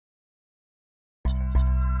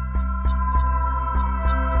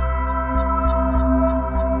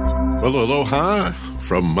Well, aloha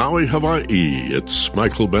from Maui, Hawaii. It's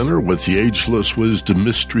Michael Benner with the Ageless Wisdom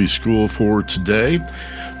Mystery School for today,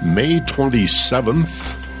 May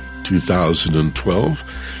 27th,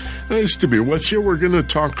 2012. Nice to be with you. We're going to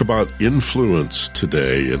talk about influence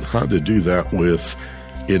today and how to do that with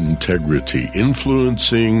integrity.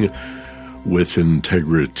 Influencing with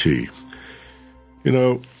integrity. You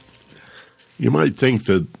know, you might think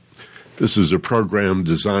that this is a program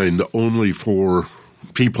designed only for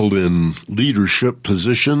people in leadership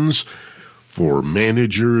positions, for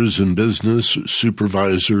managers in business,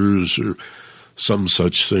 supervisors, or some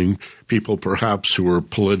such thing, people perhaps who are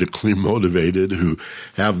politically motivated, who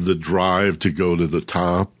have the drive to go to the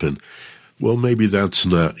top, and, well, maybe that's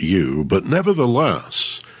not you, but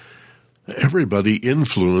nevertheless, everybody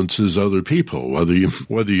influences other people,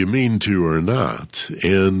 whether you mean to or not,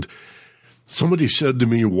 and somebody said to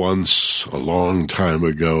me once, a long time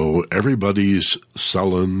ago, everybody's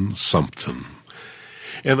selling something.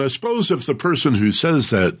 And I suppose if the person who says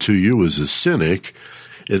that to you is a cynic,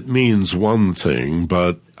 it means one thing,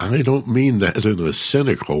 but I don't mean that in a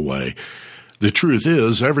cynical way. The truth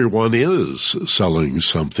is, everyone is selling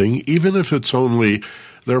something, even if it's only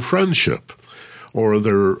their friendship, or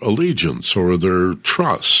their allegiance, or their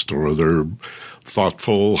trust, or their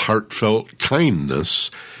thoughtful, heartfelt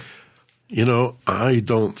kindness. You know, I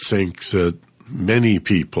don't think that many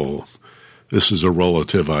people, this is a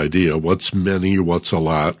relative idea. What's many? What's a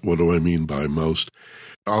lot? What do I mean by most?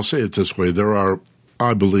 I'll say it this way. There are,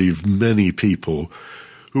 I believe, many people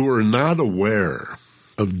who are not aware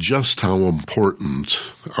of just how important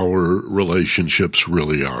our relationships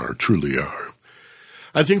really are, truly are.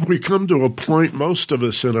 I think we come to a point, most of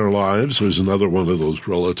us in our lives, there's another one of those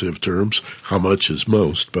relative terms, how much is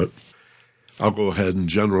most, but I'll go ahead and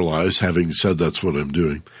generalize, having said that's what I'm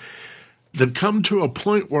doing, that come to a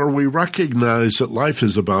point where we recognize that life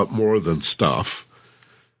is about more than stuff.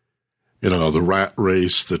 You know, the rat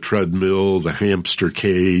race, the treadmill, the hamster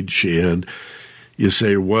cage, and you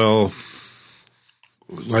say, well,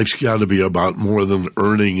 life's got to be about more than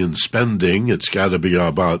earning and spending. It's got to be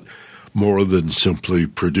about more than simply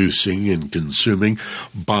producing and consuming,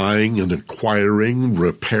 buying and acquiring,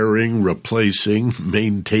 repairing, replacing,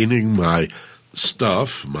 maintaining my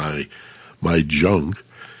stuff, my junk.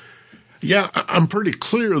 Yeah, I'm pretty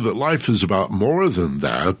clear that life is about more than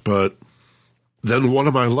that, but then what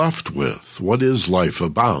am I left with? What is life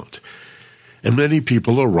about? And many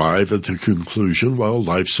people arrive at the conclusion, well,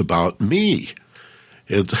 life's about me.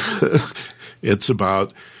 It's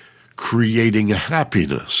about creating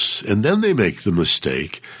happiness. And then they make the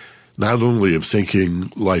mistake not only of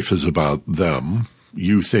thinking life is about them.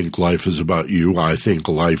 You think life is about you. I think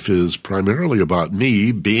life is primarily about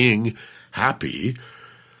me being happy.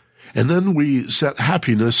 And then we set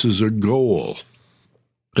happiness as a goal.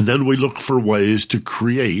 And then we look for ways to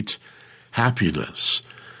create happiness.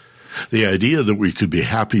 The idea that we could be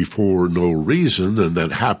happy for no reason and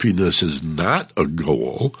that happiness is not a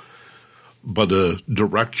goal, but a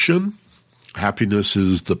direction. Happiness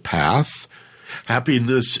is the path.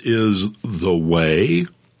 Happiness is the way.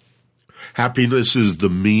 Happiness is the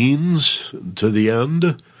means to the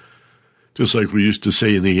end. Just like we used to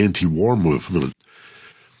say in the anti-war movement,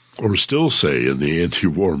 or still say in the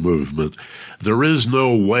anti-war movement, there is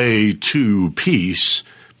no way to peace.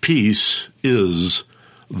 Peace is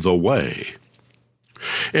the way.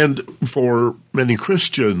 And for many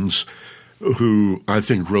Christians who I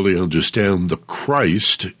think really understand the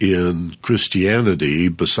Christ in Christianity,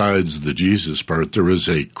 besides the Jesus part, there is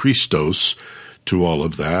a Christos to all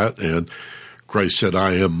of that. And Christ said,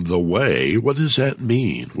 I am the way. What does that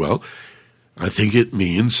mean? Well, I think it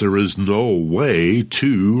means there is no way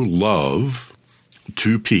to love,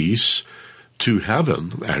 to peace, to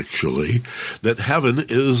heaven, actually, that heaven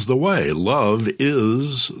is the way. Love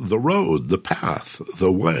is the road, the path,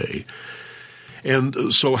 the way.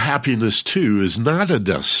 And so happiness, too, is not a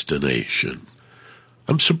destination.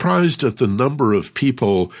 I'm surprised at the number of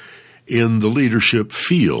people in the leadership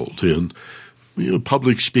field, in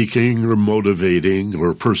public speaking or motivating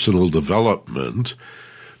or personal development,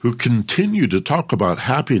 who continue to talk about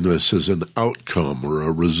happiness as an outcome or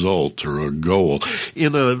a result or a goal.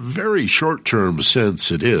 In a very short-term sense,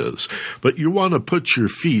 it is. But you want to put your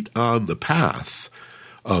feet on the path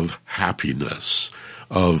of happiness,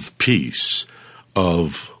 of peace,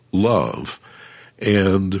 of love,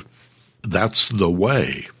 and that's the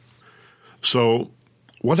way. So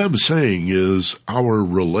what I'm saying is our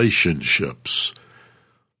relationships,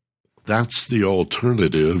 that's the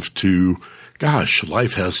alternative to, gosh,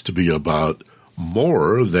 life has to be about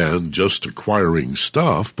more than just acquiring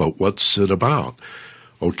stuff, but what's it about?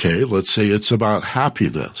 Okay, let's say it's about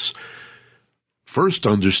happiness. First,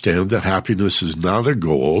 understand that happiness is not a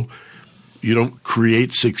goal. You don't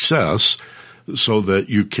create success so that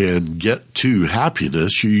you can get to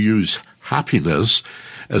happiness. You use happiness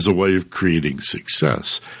as a way of creating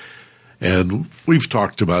success. And we've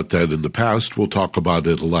talked about that in the past. We'll talk about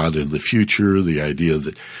it a lot in the future, the idea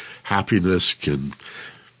that happiness can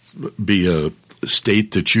be a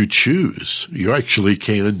state that you choose. You actually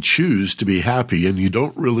can choose to be happy, and you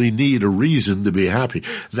don't really need a reason to be happy.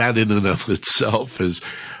 That in and of itself is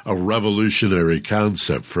a revolutionary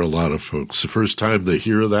concept for a lot of folks. The first time they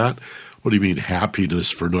hear that, what do you mean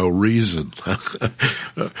happiness for no reason?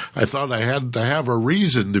 I thought I had to have a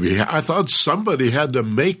reason to be happy. I thought somebody had to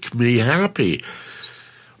make me happy.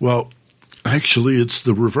 Well, actually, it's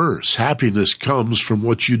the reverse. Happiness comes from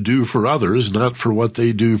what you do for others, not for what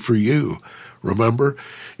they do for you. Remember,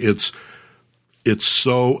 it's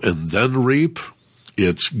sow and then reap.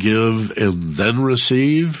 It's give and then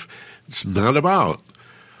receive. It's not about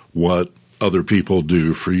what other people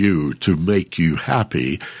do for you to make you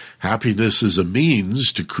happy. Happiness is a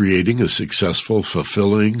means to creating a successful,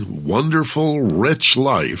 fulfilling, wonderful, rich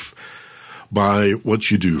life by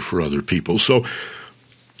what you do for other people. So,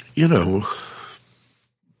 you've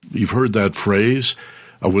heard that phrase,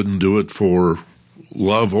 I wouldn't do it for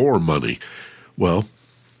love or money. Well,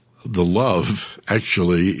 the love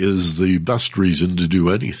actually is the best reason to do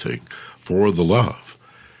anything, for the love,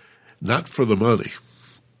 not for the money,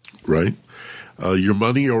 right? Your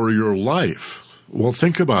money or your life. Well,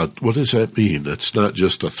 think about, what does that mean? That's not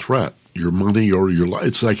just a threat. Your money or your life.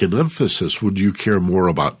 It's like an emphasis. Would you care more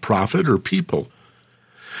about profit or people?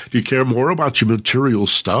 Do you care more about your material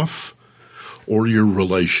stuff or your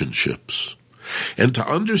relationships? And to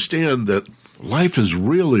understand that life is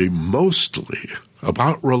really mostly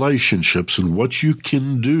about relationships and what you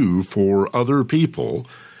can do for other people.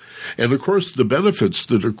 And, of course, the benefits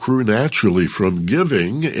that accrue naturally from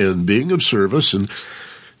giving and being of service and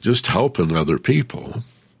just helping other people,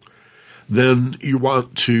 then you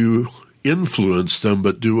want to influence them,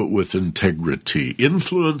 but do it with integrity.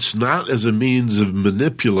 Influence not as a means of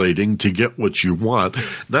manipulating to get what you want,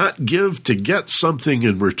 not give to get something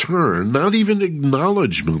in return, not even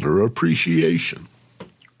acknowledgement or appreciation.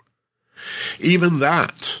 Even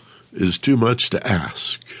that is too much to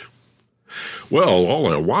ask. Well,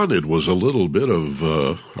 all I wanted was a little bit of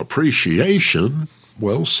appreciation.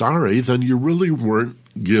 Well, sorry, then you really weren't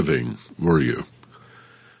giving, were you?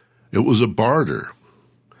 It was a barter.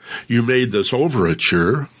 You made this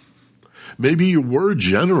overture. Maybe you were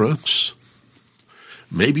generous.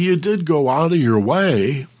 Maybe you did go out of your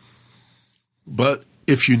way. But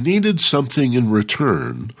if you needed something in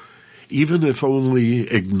return, even if only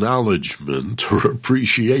acknowledgement or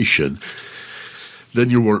appreciation, then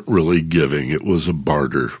you weren't really giving. It was a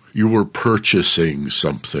barter. You were purchasing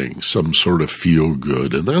something, some sort of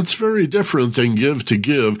feel-good. And that's very different than give to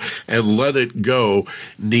give and let it go,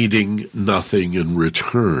 needing nothing in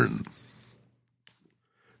return.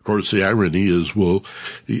 Of course, the irony is,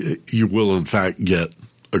 you will in fact get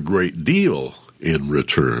a great deal in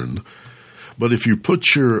return. But if you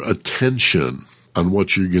put your attention on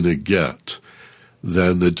what you're going to get,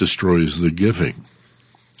 then it destroys the giving.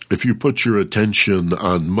 If you put your attention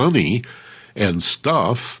on money and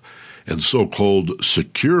stuff and so-called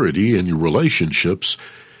security in your relationships,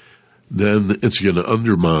 then it's going to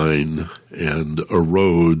undermine and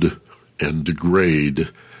erode and degrade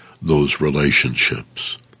those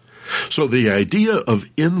relationships. So the idea of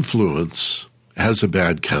influence has a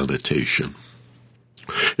bad connotation.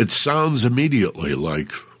 It sounds immediately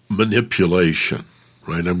like manipulation,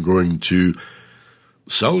 right? I'm going to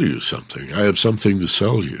sell you something. I have something to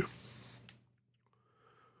sell you.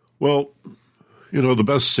 Well, the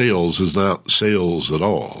best sales is not sales at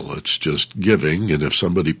all. It's just giving, and if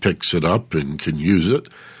somebody picks it up and can use it,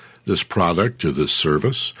 this product or this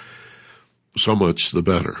service, so much the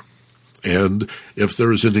better. And if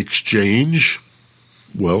there's an exchange,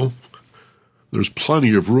 well, there's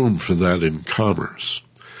plenty of room for that in commerce.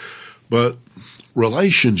 But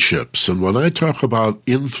relationships, and when I talk about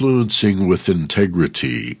influencing with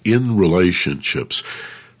integrity in relationships,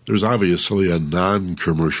 there's obviously a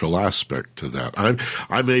non-commercial aspect to that.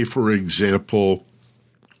 I may, for example,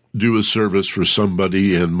 do a service for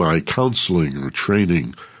somebody in my counseling or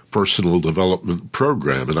training personal development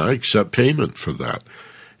program, and I accept payment for that.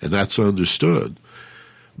 And that's understood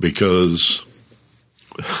because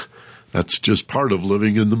that's just part of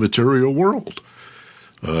living in the material world.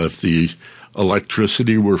 If the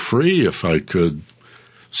electricity were free, if I could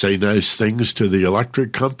say nice things to the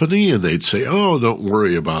electric company and they'd say, oh, don't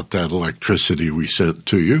worry about that electricity we sent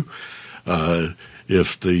to you.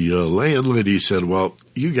 if the landlady said, well,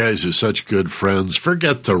 you guys are such good friends,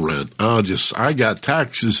 forget the rent. I got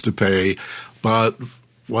taxes to pay, but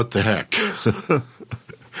what the heck?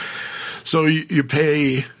 So you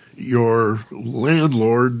pay your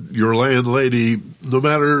landlord, your landlady, no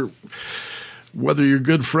matter whether you're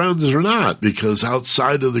good friends or not, because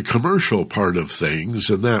outside of the commercial part of things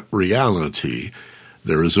and that reality,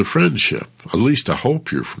 there is a friendship. At least I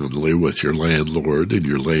hope you're friendly with your landlord and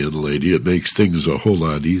your landlady. It makes things a whole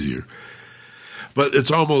lot easier. But it's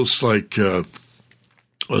almost like a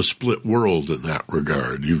split world in that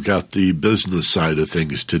regard. You've got the business side of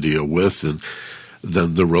things to deal with, and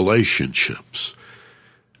then the relationships.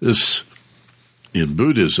 This, in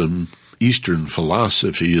Buddhism, Eastern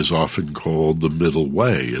philosophy is often called the middle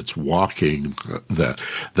way. It's walking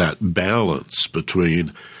that balance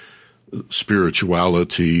between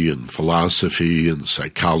spirituality and philosophy and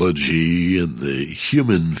psychology and the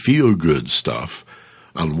human feel-good stuff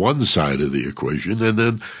on one side of the equation, and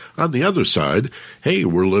then on the other side, hey,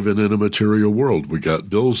 we're living in a material world. We got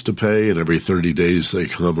bills to pay, and every 30 days they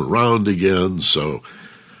come around again, so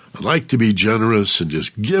I'd like to be generous and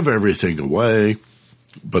just give everything away,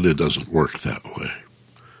 but it doesn't work that way,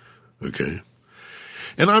 okay?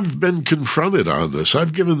 And I've been confronted on this.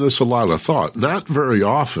 I've given this a lot of thought, not very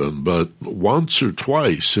often, but once or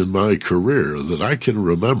twice in my career that I can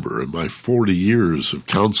remember in my 40 years of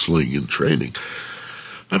counseling and training.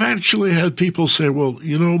 I've actually had people say, well,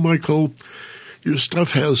 you know, Michael, your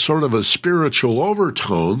stuff has sort of a spiritual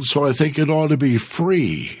overtone, so I think it ought to be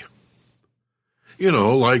free. You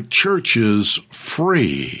know, like church is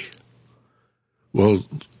free. Well,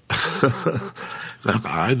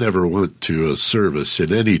 I never went to a service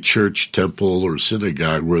in any church, temple, or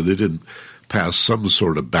synagogue where they didn't pass some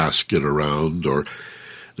sort of basket around, or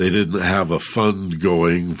they didn't have a fund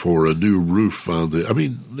going for a new roof on the... I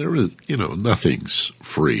mean, there is, nothing's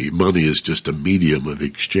free. Money is just a medium of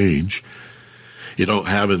exchange. You don't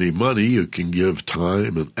have any money, you can give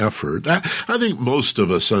time and effort. I think most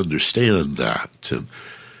of us understand that. And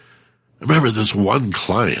I remember this one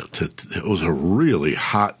client, it was a really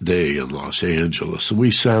hot day in Los Angeles, and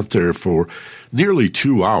we sat there for nearly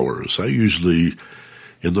 2 hours. I usually,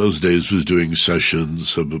 in those days, was doing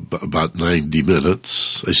sessions of about 90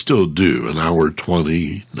 minutes. I still do, an hour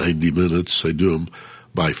 20, 90 minutes. I do them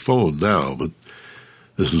by phone now, but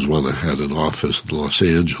this is when I had an office in Los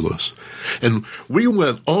Angeles. And we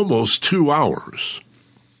went almost 2 hours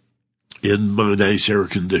in my nice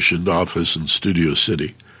air-conditioned office in Studio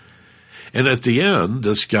City. And at the end,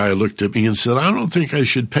 this guy looked at me and said, I don't think I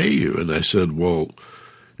should pay you. And I said, well,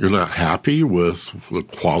 you're not happy with the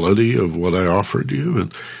quality of what I offered you?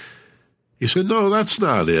 And he said, no, that's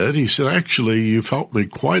not it. He said, actually, you've helped me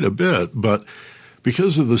quite a bit, but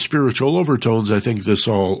because of the spiritual overtones, I think this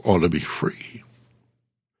all ought to be free.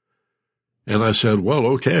 And I said, well,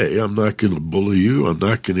 okay, I'm not going to bully you. I'm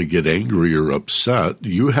not going to get angry or upset.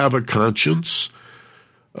 You have a conscience.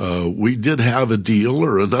 We did have a deal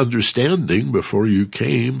or an understanding before you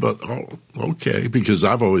came, but okay, because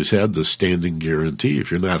I've always had the standing guarantee. If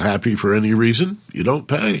you're not happy for any reason, you don't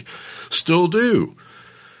pay. Still do.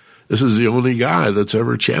 This is the only guy that's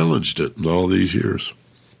ever challenged it in all these years.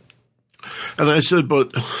 And I said,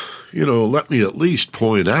 but, let me at least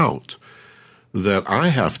point out that I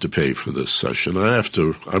have to pay for this session.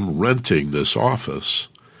 I'm renting this office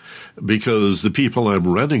because the people I'm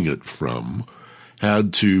renting it from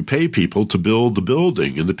had to pay people to build the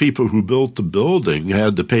building, and the people who built the building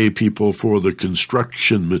had to pay people for the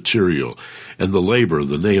construction material and the labor,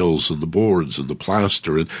 the nails and the boards and the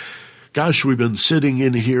plaster. And gosh, we've been sitting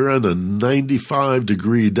in here on a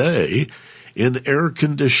 95-degree day in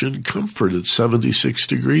air-conditioned comfort. It's 76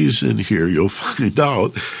 degrees in here. You'll find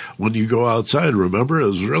out when you go outside. Remember, it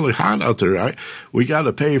was really hot out there. We got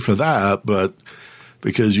to pay for that, but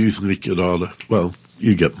because you think it ought to, well,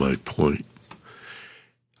 you get my point.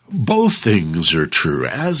 Both things are true,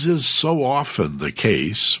 as is so often the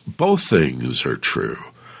case. Both things are true.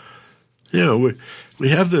 We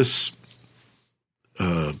have this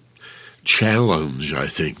challenge, I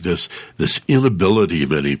think, this inability,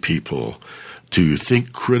 many people, to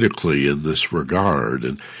think critically in this regard,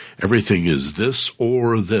 and everything is this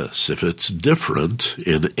or this. If it's different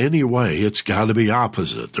in any way, it's got to be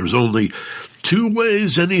opposite. There's only two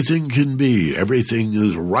ways anything can be. Everything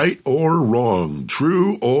is right or wrong,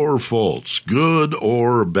 true or false, good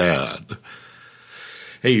or bad.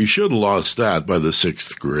 Hey, you should have lost that by the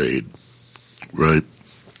 6th grade, right?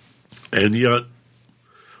 And yet,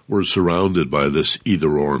 we're surrounded by this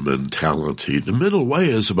either-or mentality. The middle way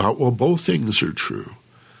is about, well, both things are true.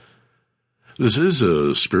 This is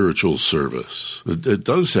a spiritual service. It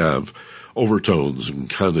does have overtones and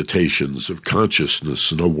connotations of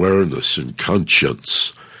consciousness and awareness and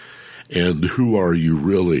conscience. And who are you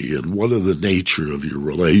really, and what are the nature of your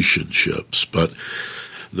relationships? But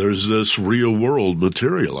there's this real-world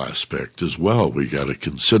material aspect as well. We got to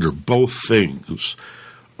consider both things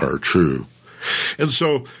are true. And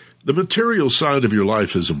so the material side of your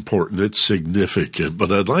life is important. It's significant.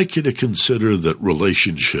 But I'd like you to consider that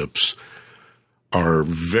relationships are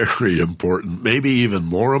very important, maybe even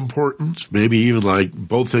more important, maybe even like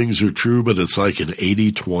both things are true, but it's like an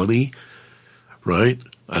 80-20, right?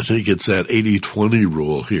 I think it's that 80-20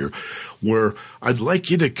 rule here, where I'd like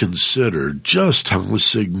you to consider just how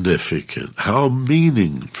significant, how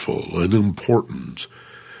meaningful and important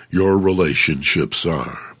your relationships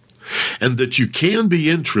are. And that you can be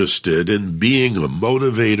interested in being a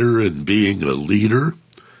motivator and being a leader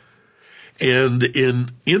and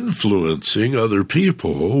in influencing other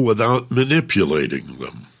people without manipulating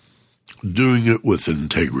them, doing it with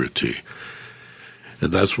integrity.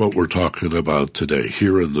 And that's what we're talking about today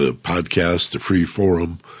here in the podcast, the Free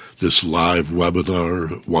Forum, this live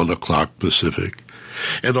webinar at 1 o'clock Pacific,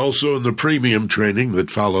 and also in the premium training that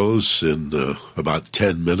follows in about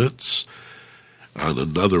 10 minutes on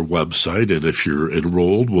another website. And if you're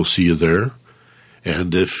enrolled, we'll see you there.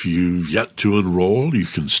 And if you've yet to enroll, you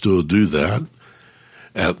can still do that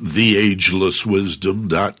at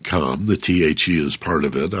theagelesswisdom.com. The THE is part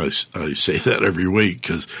of it. I say that every week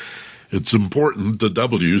because it's important. The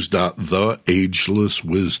W's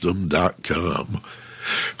theagelesswisdom.com.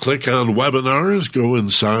 Click on webinars, go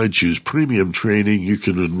inside, choose premium training. You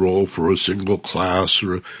can enroll for a single class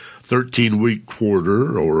or a 13-week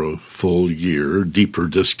quarter or a full year, deeper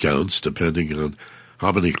discounts depending on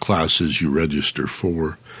how many classes you register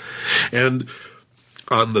for. And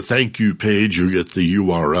on the thank you page, you get the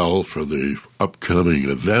URL for the upcoming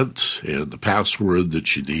event and the password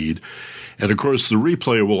that you need. And, of course, the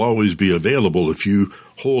replay will always be available if you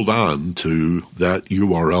hold on to that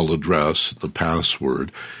URL address, the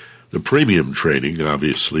password. The premium training,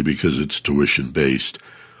 obviously, because it's tuition-based,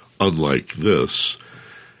 unlike this,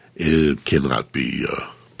 it cannot be a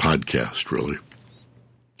podcast, really.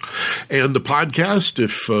 And the podcast,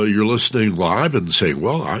 if you're listening live and saying,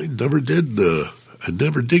 well, I never did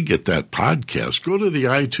get that podcast, go to the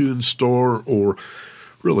iTunes store or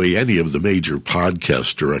really any of the major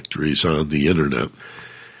podcast directories on the internet,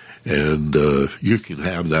 and you can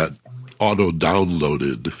have that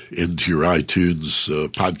auto-downloaded into your iTunes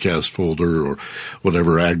podcast folder or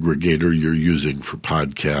whatever aggregator you're using for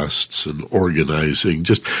podcasts and organizing.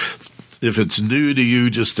 Just if it's new to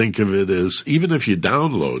you, just think of it as, even if you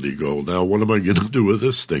download, you go, now what am I going to do with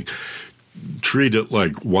this thing? Treat it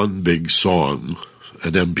like one big song,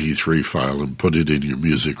 an MP3 file, and put it in your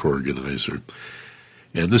music organizer.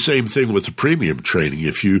 And the same thing with the premium training.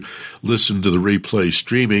 If you listen to the replay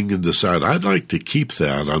streaming and decide, I'd like to keep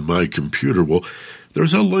that on my computer, well,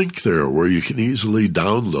 there's a link there where you can easily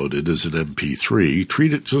download it as an MP3.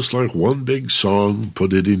 Treat it just like one big song,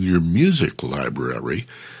 put it in your music library,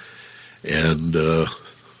 and then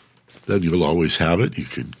you'll always have it. You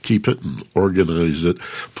can keep it and organize it,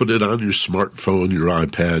 put it on your smartphone, your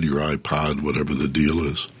iPad, your iPod, whatever the deal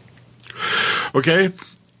is. Okay,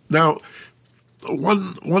 now,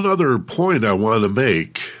 one other point I want to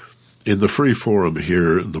make in the free forum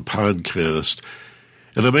here in the podcast,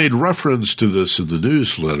 and I made reference to this in the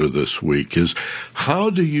newsletter this week, is how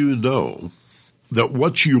do you know that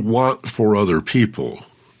what you want for other people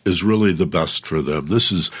is really the best for them?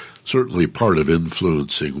 This is certainly part of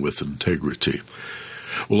influencing with integrity.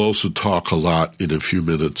 We'll also talk a lot in a few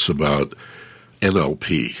minutes about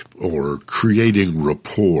NLP, or creating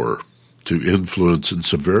rapport, to influence in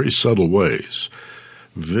some very subtle ways,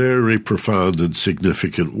 very profound and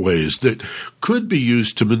significant ways that could be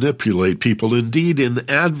used to manipulate people. Indeed, in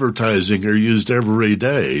advertising are used every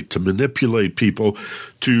day to manipulate people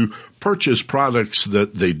to purchase products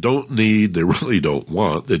that they don't need, they really don't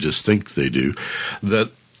want, they just think they do,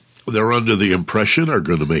 that they're under the impression are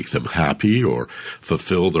going to make them happy or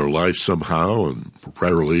fulfill their life somehow, and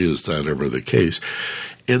rarely is that ever the case.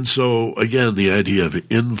 And so, again, the idea of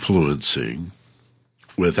influencing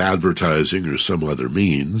with advertising or some other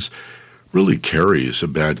means really carries a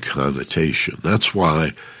bad connotation. That's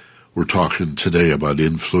why we're talking today about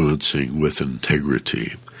influencing with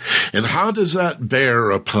integrity. And how does that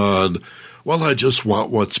bear upon, well, I just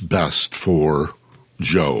want what's best for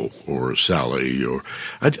Joe or Sally, or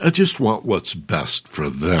I just want what's best for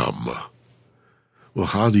them. Well,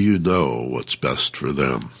 how do you know what's best for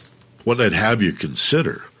them? What I'd have you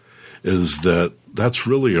consider is that that's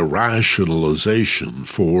really a rationalization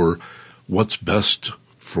for what's best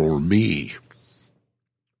for me.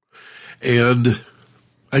 And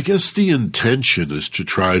I guess the intention is to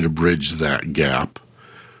try to bridge that gap.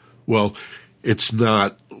 Well, it's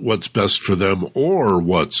not what's best for them or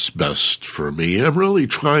what's best for me. I'm really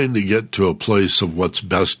trying to get to a place of what's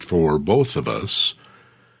best for both of us.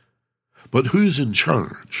 But who's in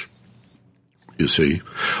charge? You see,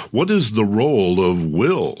 what is the role of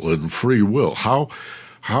will and free will? How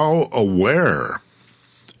aware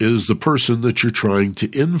is the person that you're trying to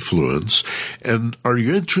influence? And are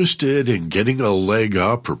you interested in getting a leg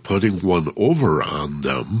up or putting one over on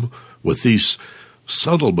them with these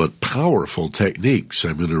subtle but powerful techniques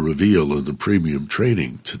I'm going to reveal in the premium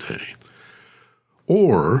training today?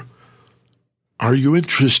 Or are you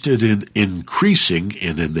interested in increasing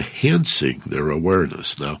and enhancing their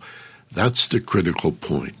awareness? Now, that's the critical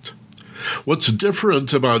point. What's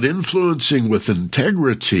different about influencing with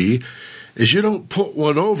integrity is you don't put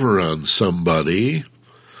one over on somebody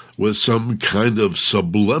with some kind of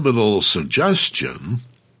subliminal suggestion.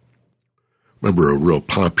 Remember, a real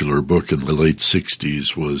popular book in the late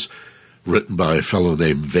 60s was written by a fellow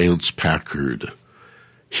named Vance Packard,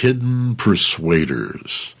 Hidden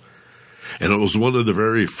Persuaders. And it was one of the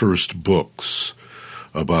very first books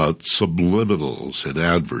about subliminals in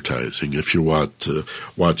advertising. If you want to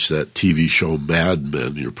watch that TV show Mad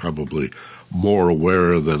Men, you're probably more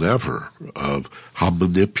aware than ever of how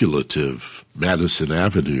manipulative Madison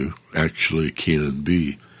Avenue actually can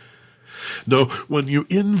be. No, when you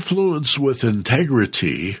influence with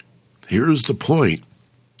integrity, here's the point.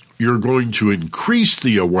 You're going to increase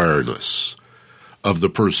the awareness of the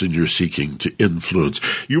person you're seeking to influence.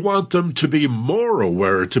 You want them to be more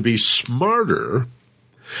aware, to be smarter,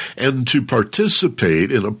 and to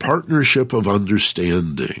participate in a partnership of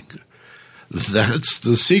understanding. That's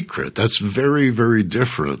the secret. That's very, very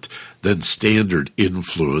different than standard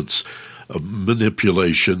influence,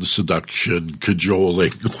 manipulation, seduction,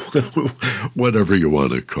 cajoling, whatever you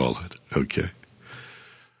want to call it. Okay.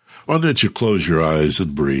 Why don't you close your eyes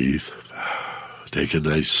and breathe? Take a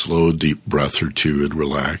nice, slow, deep breath or two and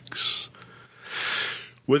relax.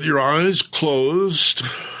 With your eyes closed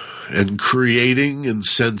and creating and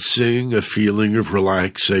sensing a feeling of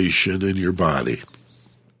relaxation in your body,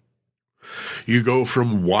 you go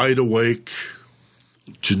from wide awake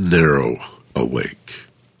to narrow awake.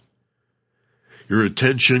 Your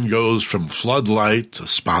attention goes from floodlight to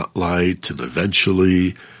spotlight and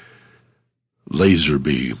eventually laser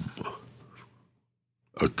beam.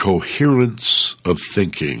 A coherence of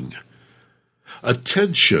thinking,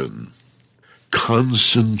 attention,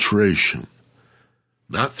 concentration,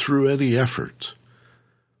 not through any effort,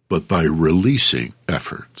 but by releasing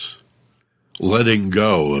effort, letting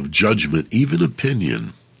go of judgment, even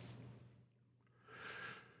opinion,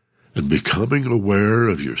 and becoming aware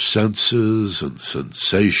of your senses and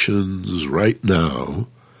sensations right now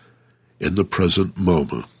in the present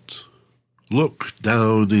moment. Look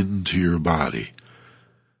down into your body.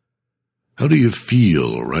 How do you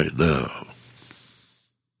feel right now?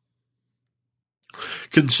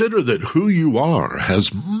 Consider that who you are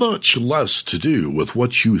has much less to do with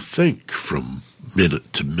what you think from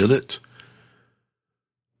minute to minute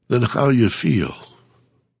than how you feel.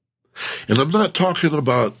 And I'm not talking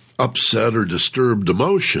about upset or disturbed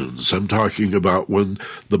emotions. I'm talking about when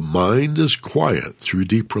the mind is quiet through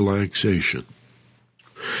deep relaxation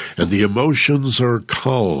and the emotions are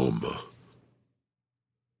calm,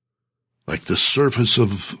 like the surface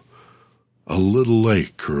of a little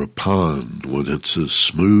lake or a pond when it's as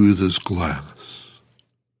smooth as glass.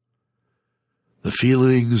 The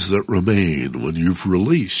feelings that remain when you've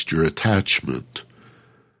released your attachment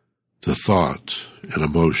to thought and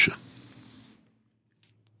emotion.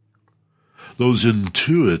 Those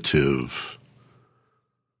intuitive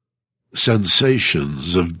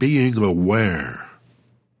sensations of being aware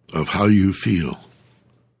of how you feel.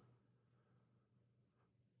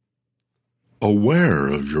 Aware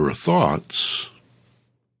of your thoughts,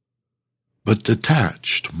 but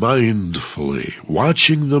detached, mindfully,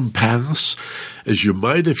 watching them pass as you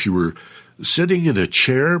might if you were sitting in a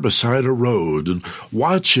chair beside a road and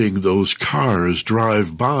watching those cars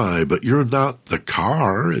drive by, but you're not the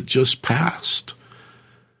car, it just passed.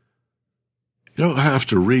 You don't have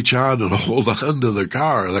to reach out and hold on to the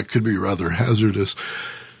car. That could be rather hazardous.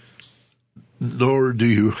 Nor do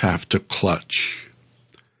you have to clutch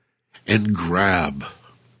and grab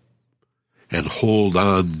and hold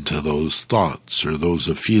on to those thoughts or those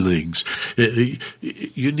feelings.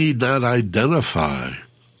 You need not identify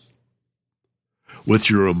with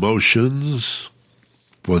your emotions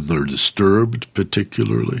when they're disturbed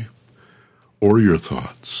particularly, or your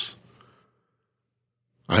thoughts.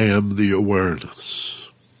 I am the awareness.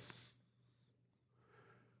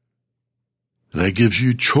 And that gives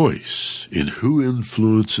you choice in who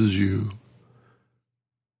influences you,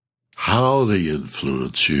 how they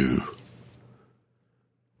influence you,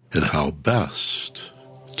 and how best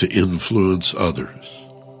to influence others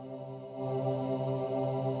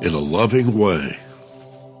in a loving way,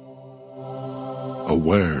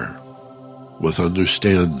 aware with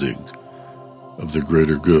understanding of the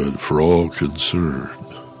greater good for all concerned.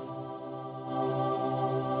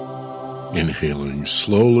 Inhaling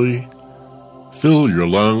slowly, fill your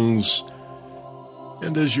lungs,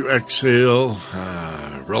 and as you exhale,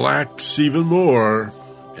 relax even more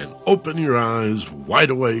and open your eyes wide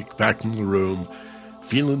awake back in the room,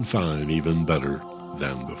 feeling fine, even better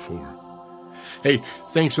than before. Hey,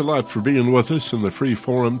 thanks a lot for being with us in the free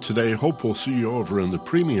forum today. Hope we'll see you over in the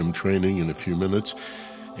premium training in a few minutes.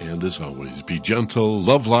 And as always, be gentle,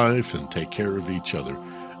 love life, and take care of each other.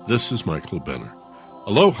 This is Michael Benner.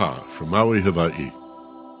 Aloha from Maui, Hawaii.